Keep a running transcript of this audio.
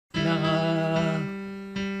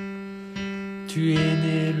Tu es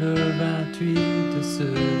né le 28 de ce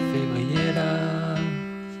février-là.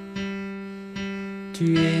 Tu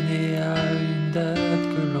es né à une date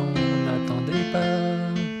que l'on n'attendait pas.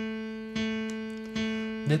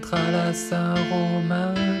 Naître à la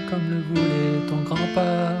Saint-Romain comme le voulait ton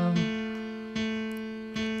grand-père,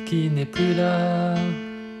 qui n'est plus là.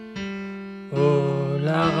 Oh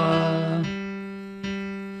Lara,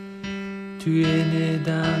 tu es né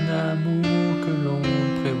d'un amour que l'on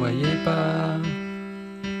ne prévoyait pas.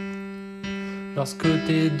 Lorsque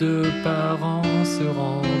tes deux parents se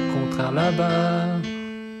rencontrèrent là-bas,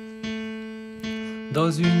 dans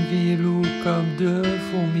une ville où comme deux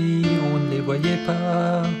fourmis on ne les voyait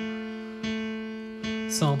pas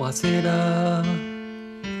s'embrasser là.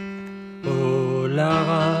 Oh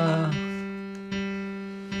Lara,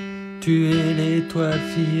 tu es l'étoile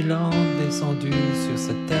filante descendue sur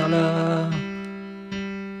cette terre-là.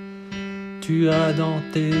 Tu as dans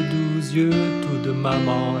tes 12 yeux tout de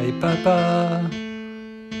maman et papa,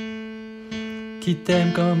 qui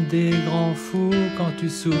t'aiment comme des grands fous quand tu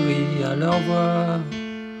souris à leur voix,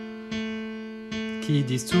 qui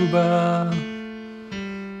disent tout bas,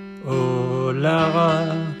 oh Lara,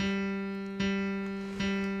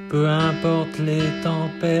 peu importe les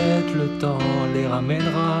tempêtes, le temps les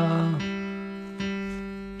ramènera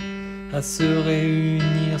à se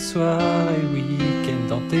réunir soir et week-end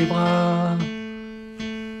dans tes bras,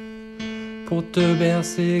 pour te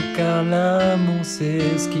bercer car l'amour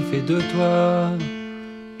c'est ce qui fait de toi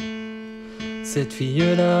cette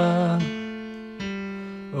fille-là.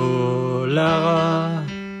 Oh Lara,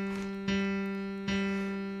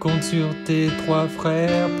 compte sur tes 3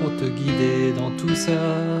 frères pour te guider dans tout ça.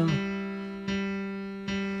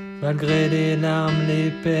 Malgré les larmes,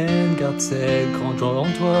 les peines, garde cette grande joie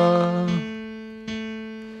en toi,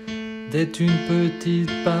 d'être une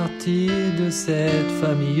petite partie de cette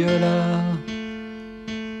famille-là,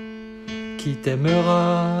 qui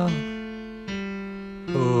t'aimera.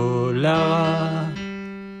 Oh Lara,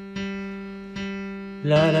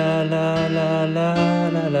 la la la la la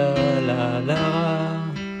la la la Lara,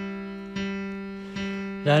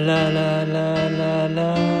 la la la la la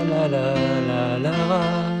la la la Lara,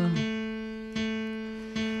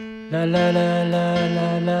 la la la la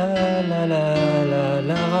la la la la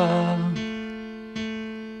Lara,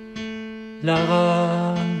 Lara.